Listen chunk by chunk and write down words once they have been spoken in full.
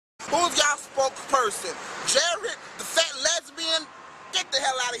Who's y'all spokesperson? Jared, the fat lesbian? Get the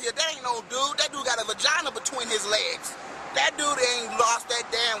hell out of here. That ain't no dude. That dude got a vagina between his legs. That dude ain't lost that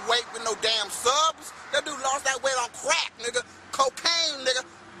damn weight with no damn subs. That dude lost that weight on crack, nigga. Cocaine, nigga.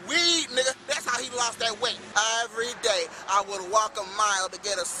 Weed, nigga. That's how he lost that weight. Every day, I would walk a mile to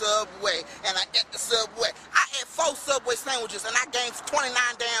get a Subway, and I ate the Subway. I ate 4 Subway sandwiches, and I gained 29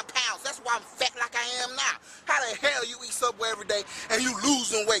 damn pounds. That's why I'm fat like I am now. How the hell you eat Subway every day, and you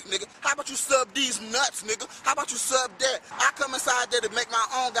losing weight, nigga? How about you sub these nuts, nigga? How about you sub that? I come inside there to make my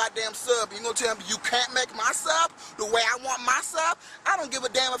own goddamn sub. You gonna tell me you can't make my sub the way I want my sub? I don't give a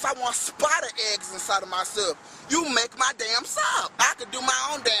damn if I want spider eggs inside of my sub. You make my damn sub. I could do my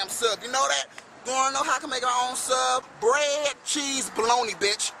own damn sub. You know that? You wanna know how I can make my own sub? Bread, cheese, bologna,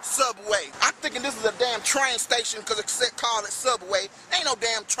 bitch. Subway. I'm thinking this is a damn train station because it called it Subway. Ain't no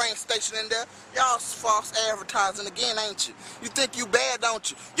damn train station in there. Y'all false advertising again, ain't you? You think you bad,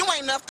 don't you? You ain't nothing.